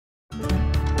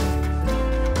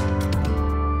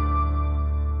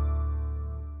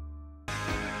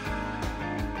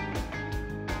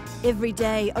Every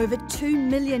day, over 2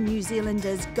 million New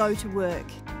Zealanders go to work.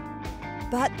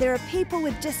 But there are people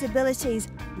with disabilities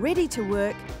ready to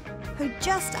work who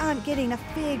just aren't getting a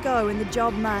fair go in the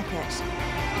job market.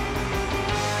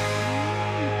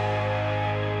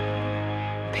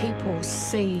 People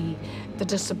see the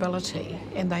disability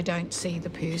and they don't see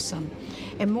the person.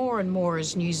 And more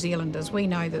as New Zealanders, we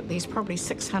know that there's probably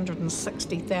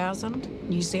 660,000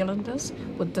 New Zealanders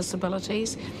with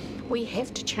disabilities. We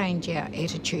have to change our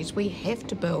attitudes. We have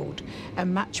to build a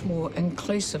much more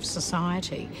inclusive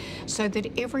society so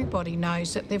that everybody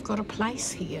knows that they've got a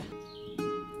place here.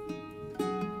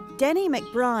 Danny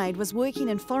McBride was working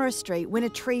in forestry when a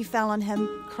tree fell on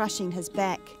him, crushing his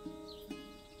back.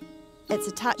 It's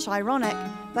a touch ironic,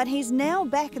 but he's now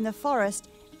back in the forest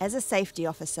as a safety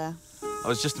officer. I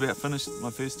was just about finished my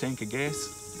first tank of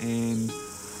gas and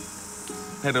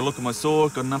had a look at my saw,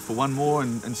 got enough for one more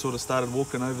and sort of started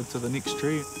walking over to the next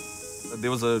tree. There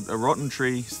was a rotten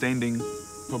tree standing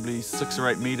probably 6 or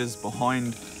 8 metres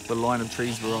behind the line of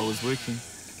trees where I was working,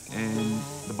 and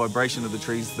the vibration of the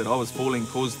trees that I was falling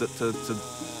caused it to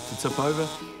tip over.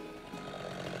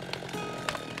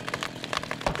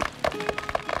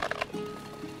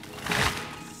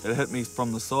 It hit me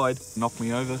from the side, knocked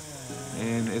me over,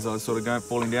 and as I was sort of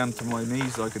falling down to my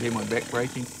knees, I could hear my back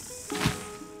breaking.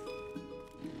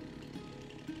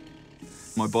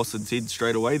 My boss had said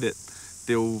straight away that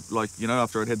they'll,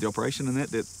 after I'd had the operation and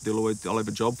that I'll have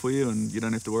a job for you and you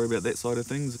don't have to worry about that side of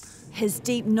things. His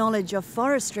deep knowledge of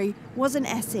forestry was an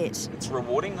asset. It's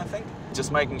rewarding, I think.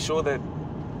 Just making sure that,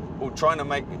 or trying to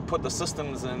put the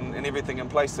systems and everything in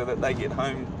place so that they get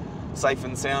home safe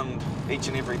and sound each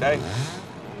and every day.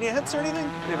 Any hits or anything?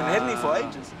 We haven't had any for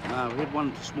ages. No, we had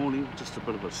one this morning, just a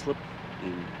bit of a slip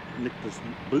and nicked his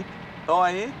boot. Oh,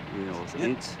 yeah? Yeah, it was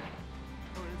ants.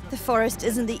 The forest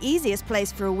isn't the easiest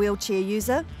place for a wheelchair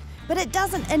user, but it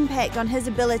doesn't impact on his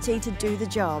ability to do the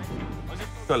job.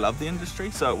 I love the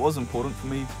industry, so it was important for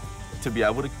me to be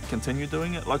able to continue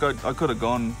doing it. Like, I could have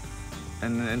gone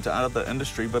into other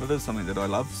industry, but it is something that I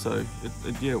love, so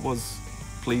it was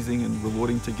pleasing and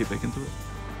rewarding to get back into it.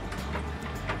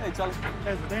 Hey, Charlie.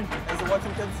 How's it been? How's the wife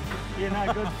and kids? Yeah,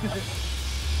 no, good.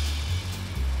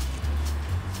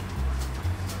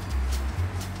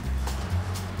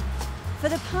 For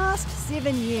the past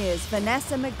 7 years,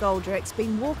 Vanessa McGoldrick's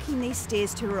been walking these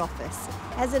stairs to her office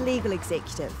as a legal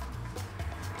executive.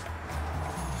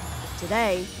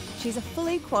 Today, she's a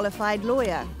fully qualified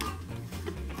lawyer.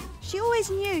 She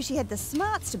always knew she had the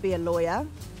smarts to be a lawyer,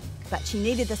 but she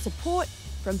needed the support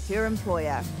from her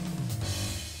employer.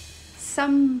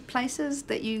 Some places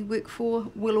that you work for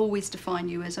will always define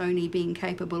you as only being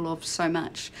capable of so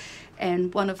much.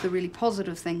 And one of the really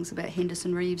positive things about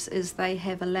Henderson Reeves is they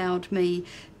have allowed me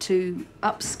to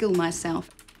upskill myself.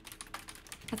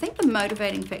 I think the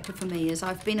motivating factor for me is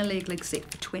I've been a legal exec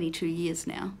for 22 years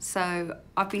now, so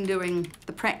I've been doing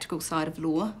the practical side of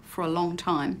law for a long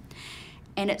time.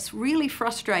 And it's really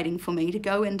frustrating for me to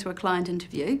go into a client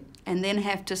interview and then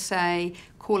have to say,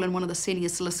 call in one of the senior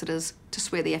solicitors to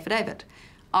swear the affidavit.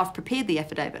 I've prepared the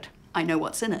affidavit. I know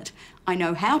what's in it. I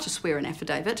know how to swear an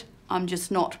affidavit. I'm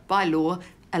just not, by law,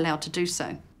 allowed to do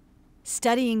so.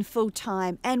 Studying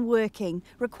full-time and working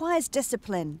requires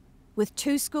discipline. With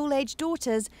 2 school-age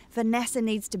daughters, Vanessa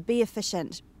needs to be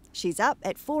efficient. She's up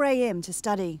at 4 a.m. to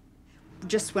study.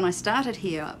 Just when I started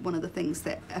here, one of the things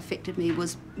that affected me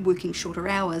was working shorter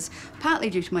hours, partly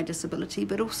due to my disability,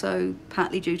 but also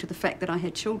partly due to the fact that I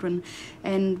had children.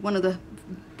 And one of the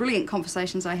brilliant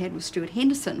conversations I had with Stuart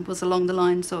Henderson was along the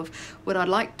lines of, would I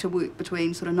like to work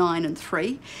between sort of 9 and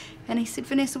 3? And he said,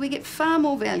 Vanessa, we get far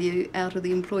more value out of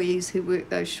the employees who work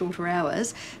those shorter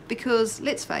hours because,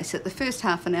 let's face it, the first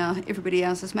half an hour, everybody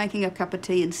else is making a cup of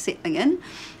tea and settling in.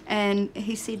 And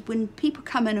he said, when people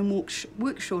come in and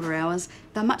work shorter hours,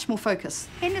 they're much more focused.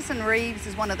 Henderson Reeves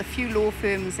is one of the few law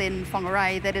firms in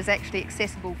Whangarei that is actually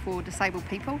accessible for disabled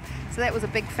people. So that was a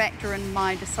big factor in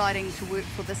my deciding to work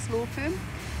for this law firm.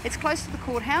 It's close to the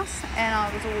courthouse, and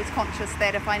I was always conscious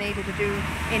that if I needed to do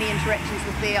any interactions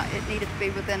with there, it needed to be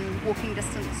within walking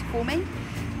distance for me.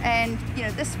 And, you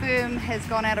know, this firm has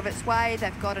gone out of its way.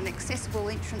 They've got an accessible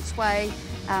entranceway,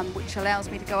 which allows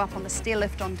me to go up on the stair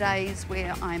lift on days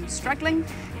where I'm struggling.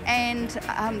 And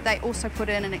they also put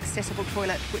in an accessible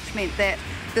toilet, which meant that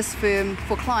this firm,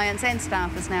 for clients and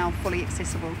staff, is now fully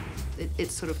accessible.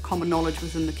 It's sort of common knowledge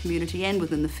within the community and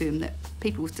within the firm that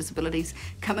people with disabilities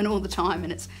come in all the time,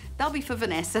 and they'll be for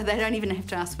Vanessa. They don't even have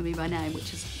to ask for me by name,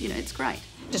 which is, you know, it's great.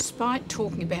 Despite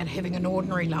talking about having an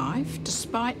ordinary life,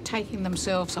 despite taking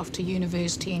themselves off to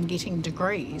university and getting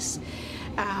degrees,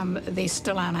 they're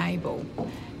still unable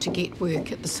to get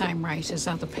work at the same rate as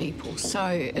other people. So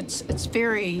it's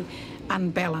very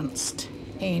unbalanced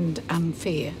and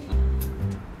unfair.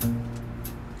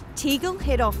 Tegel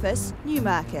Head Office,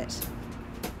 Newmarket.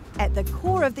 At the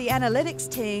core of the analytics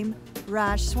team,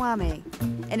 Raj Swami,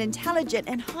 an intelligent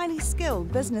and highly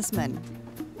skilled businessman.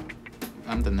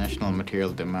 I'm the National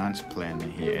Material Demands Planner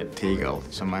here at Tegel,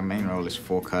 so my main role is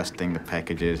forecasting the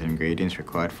packages and ingredients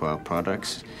required for our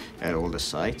products at all the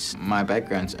sites. My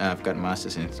background's I've got a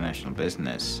Masters in International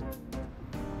Business.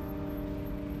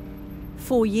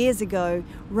 4 years ago,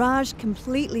 Raj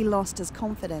completely lost his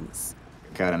confidence.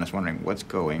 And I was wondering what's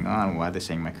going on, why they're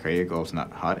saying my career goal's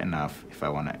not hot enough. If I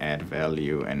want to add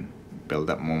value and build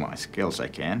up more of my skills, I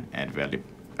can add value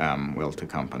well to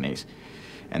companies.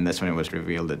 And that's when it was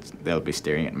revealed that they'll be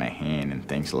staring at my hand and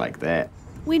things like that.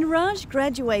 When Raj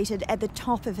graduated at the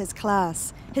top of his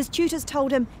class, his tutors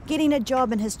told him getting a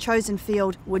job in his chosen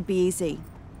field would be easy.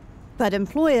 But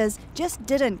employers just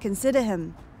didn't consider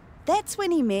him. That's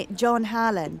when he met John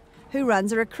Harlan, who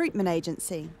runs a recruitment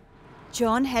agency.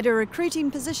 John had a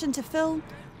recruiting position to fill.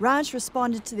 Raj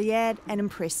responded to the ad and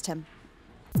impressed him.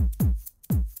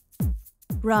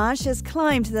 Raj has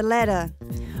climbed the ladder.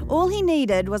 All he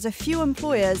needed was a few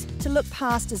employers to look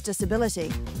past his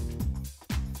disability.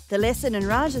 The lesson in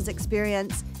Raj's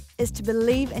experience is to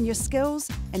believe in your skills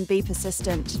and be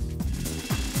persistent.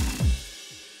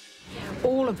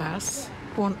 All of us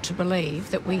want to believe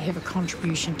that we have a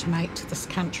contribution to make to this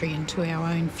country and to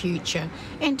our own future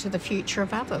and to the future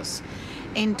of others.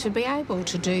 And to be able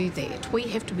to do that, we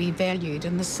have to be valued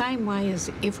in the same way as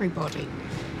everybody.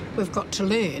 We've got to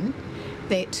learn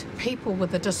that people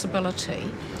with a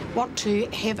disability want to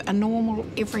have a normal,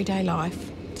 everyday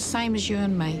life, the same as you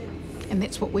and me. And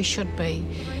that's what we should be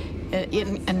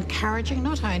encouraging,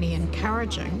 not only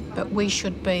encouraging, but we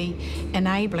should be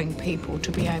enabling people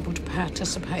to be able to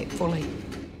participate fully.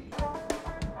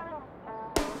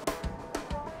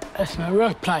 It's my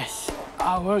workplace.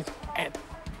 I work at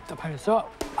the post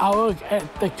shop. I work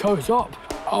at the co-shop.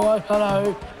 I work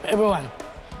hello everyone.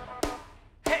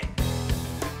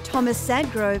 Thomas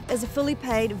Sadgrove is a fully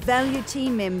paid value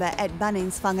team member at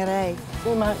Bunnings Whangarei.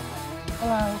 Hey mate.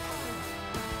 Hello.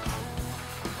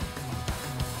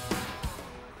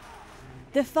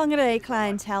 The Whangarei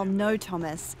clientele know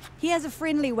Thomas. He has a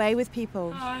friendly way with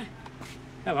people. Hi.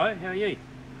 Hello, how are you?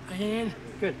 Ian.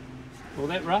 Good. All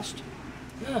that rust?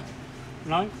 No.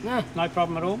 No? No. No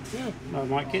problem at all? No. I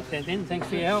might get that then, thanks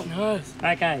for your help. No.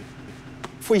 Okay.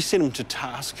 If we set him to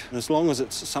task, as long as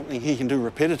it's something he can do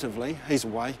repetitively, he's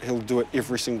away. He'll do it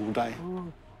every single day.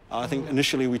 I think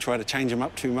initially we tried to change him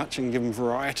up too much and give him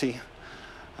variety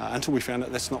until we found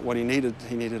out that's not what he needed.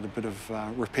 He needed a bit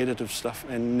of repetitive stuff,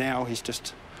 and now he's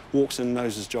just walks in,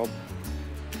 knows his job.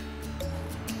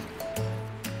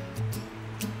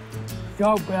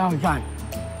 Job well done.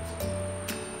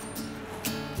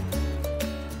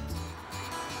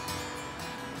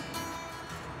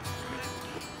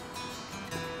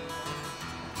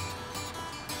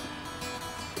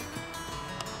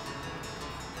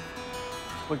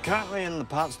 We're currently in the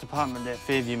parts department at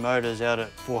Fairview Motors out at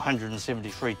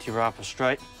 473 Te Rapa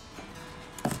Street.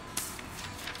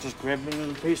 Just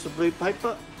grabbing a piece of blue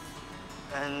paper,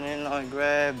 and then I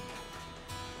grab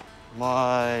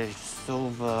my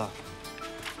silver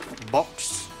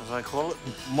box, as I call it.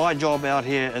 My job out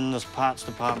here in this parts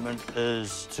department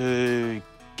is to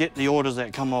get the orders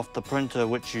that come off the printer,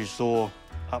 which you saw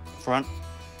up front,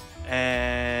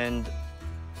 and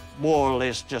more or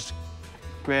less just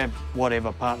grab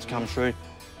whatever parts come through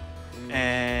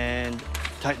and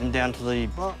take them down to the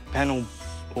panel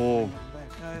or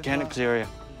mechanics area.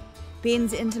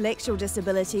 Ben's intellectual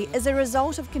disability is a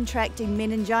result of contracting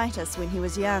meningitis when he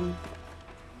was young.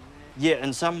 Yeah,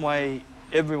 in some way,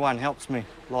 everyone helps me.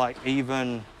 Like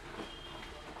even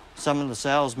some of the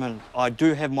salesmen, I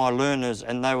do have my learners,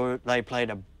 and they played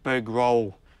a big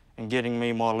role in getting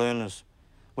me my learners,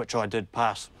 which I did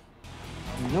pass.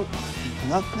 Nope,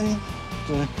 nothing.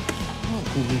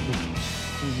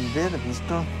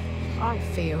 I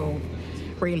feel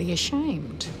really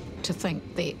ashamed to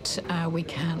think that we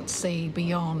can't see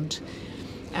beyond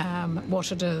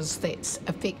what it is that's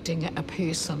affecting a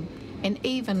person. And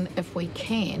even if we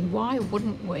can, why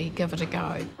wouldn't we give it a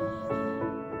go?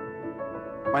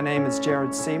 My name is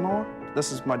Jared Seymour.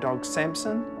 This is my dog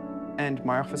Samson, and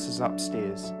my office is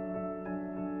upstairs.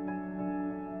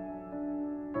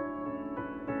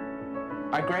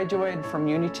 I graduated from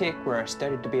Unitec, where I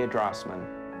studied to be a draftsman.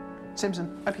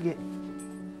 Samson, up you get.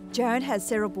 Jared has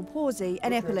cerebral palsy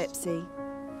and epilepsy.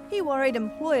 He worried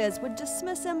employers would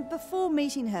dismiss him before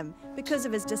meeting him because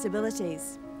of his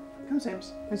disabilities. Come,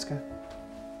 Sams, let's go.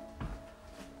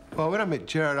 Well, when I met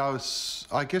Jared,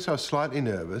 I guess I was slightly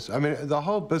nervous. I mean, the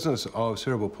whole business of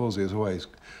cerebral palsy is always,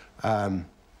 I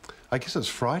guess it's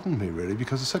frightened me, really,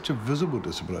 because it's such a visible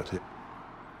disability.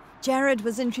 Jared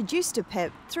was introduced to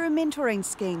PIP through a mentoring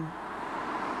scheme.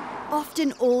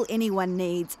 Often all anyone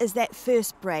needs is that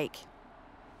first break.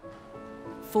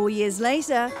 4 years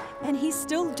later, and he's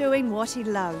still doing what he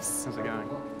loves. How's it going?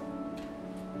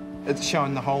 It's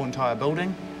showing the whole entire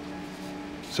building.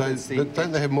 So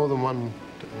don't they have more than one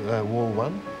wall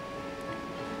one?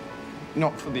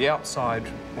 Not for the outside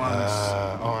ones.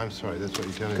 Oh, I'm sorry, that's what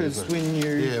you're telling me. Because when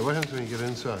you... Yeah, what happens when you get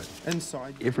inside?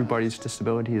 Inside. Everybody's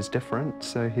disability is different,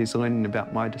 so he's learning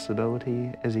about my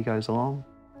disability as he goes along.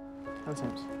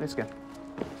 Let's go.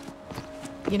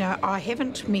 You know, I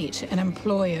haven't met an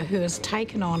employer who has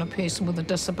taken on a person with a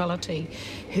disability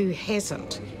who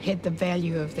hasn't had the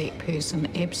value of that person,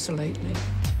 absolutely.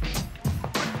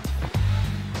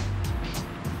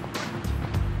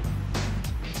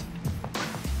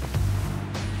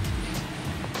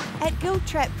 At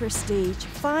Giltrap Prestige,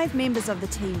 5 members of the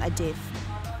team are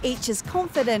deaf. Each is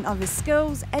confident of his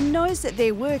skills and knows that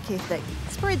their work ethic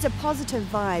spreads a positive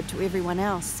vibe to everyone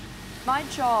else. My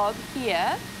job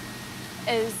here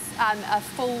is a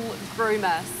full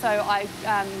groomer, so I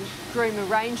groom a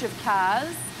range of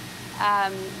cars.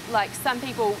 Like some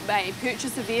people may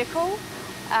purchase a vehicle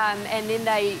and then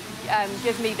they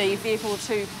give me the vehicle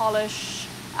to polish,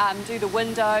 do the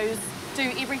windows,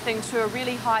 do everything to a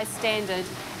really high standard,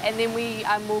 and then we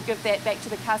will give that back to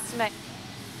the customer.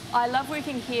 I love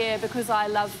working here because I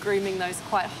love grooming those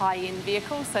quite high-end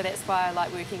vehicles, so that's why I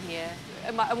like working here.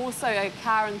 I'm also a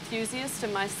car enthusiast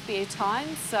in my spare time,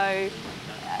 so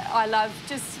I love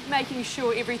just making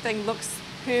sure everything looks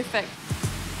perfect.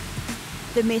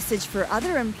 The message for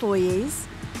other employees: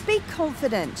 be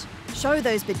confident. Show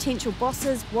those potential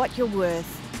bosses what you're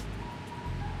worth.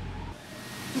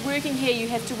 Working here, you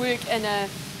have to work in a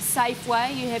safe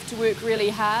way. You have to work really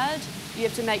hard. You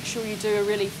have to make sure you do a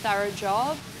really thorough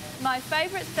job. My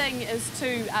favourite thing is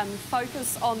to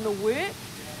focus on the work.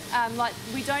 Like,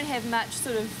 we don't have much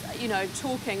sort of, you know,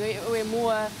 talking. We're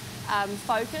more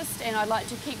focused, and I like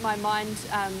to keep my mind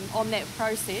on that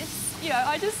process. You know,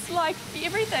 I just like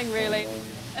everything, really.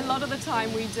 A lot of the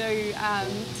time we do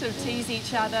sort of tease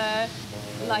each other,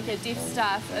 like a deaf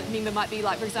staff member might be,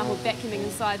 like, for example, vacuuming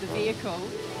inside the vehicle.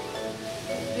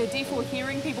 The deaf or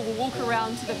hearing people will walk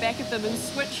around to the back of them and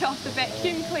switch off the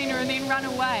vacuum cleaner and then run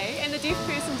away, and the deaf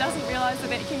person doesn't realise the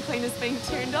vacuum cleaner's being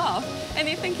turned off, and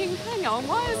they're thinking, hang on,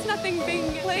 why is nothing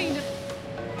being cleaned?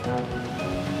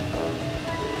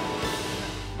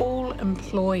 All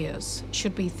employers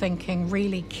should be thinking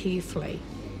really carefully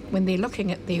when they're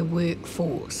looking at their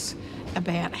workforce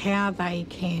about how they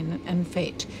can, in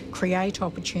fact, create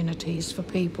opportunities for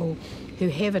people who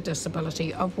have a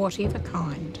disability of whatever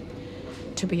kind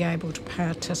to be able to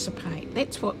participate.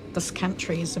 That's what this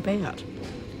country is about.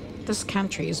 This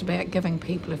country is about giving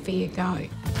people a fair go.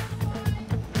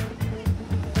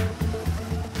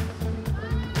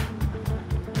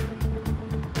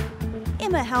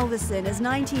 Emma Halverson is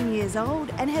 19 years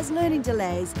old and has learning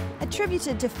delays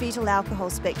attributed to fetal alcohol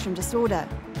spectrum disorder.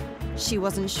 She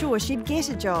wasn't sure she'd get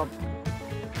a job.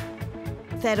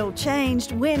 That all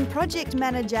changed when project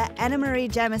manager Anna-Marie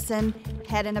Jamison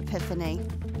had an epiphany.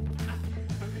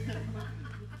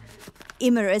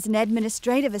 Emma is an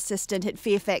administrative assistant at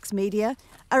Fairfax Media,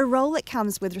 a role that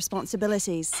comes with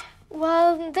responsibilities.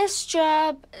 Well, this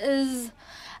job is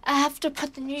I have to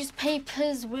put the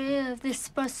newspapers where they're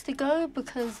supposed to go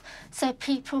because so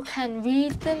people can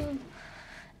read them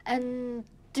and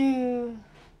do,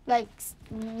 like,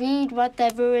 read what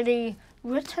they've already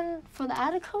written for the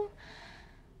article.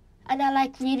 And I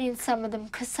like reading some of them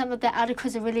because some of the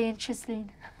articles are really interesting.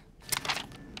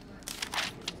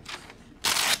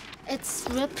 It's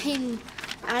ripping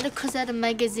articles out of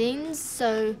magazines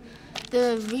so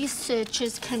the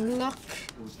researchers can look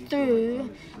through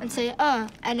and say, oh,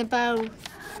 Annabelle,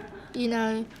 you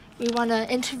know, we want to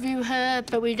interview her,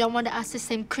 but we don't want to ask the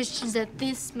same questions that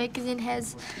this magazine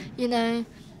has, you know,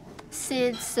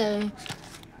 said. So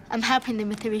I'm helping them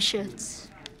with the research.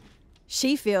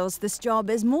 She feels this job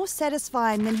is more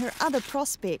satisfying than her other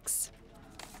prospects.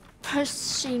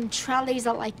 Pushing trolleys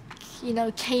at, like, you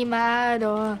know, Kmart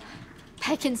or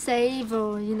Pack and Save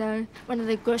or, you know, one of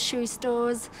the grocery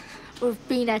stores. Or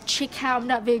being at checkout, I'm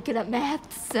not very good at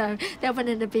maths, so that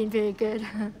wouldn't have been very good.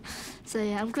 So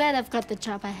yeah, I'm glad I've got the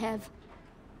job I have.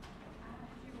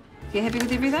 You happy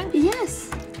with everything?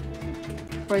 Yes.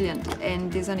 Brilliant.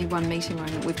 And there's only one meeting room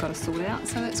that we've got to sort out,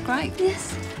 so that's great.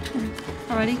 Yes.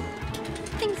 Alrighty.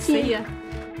 Thank you. See ya.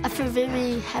 I feel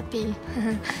very happy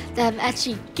that I'm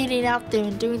actually getting out there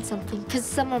and doing something, because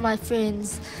some of my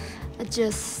friends are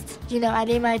just, you know, at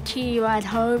MIT or at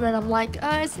home, and I'm like,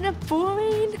 oh, isn't it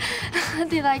boring?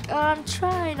 They're like, oh, I'm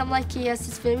trying. I'm like, yes,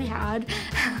 it's very hard.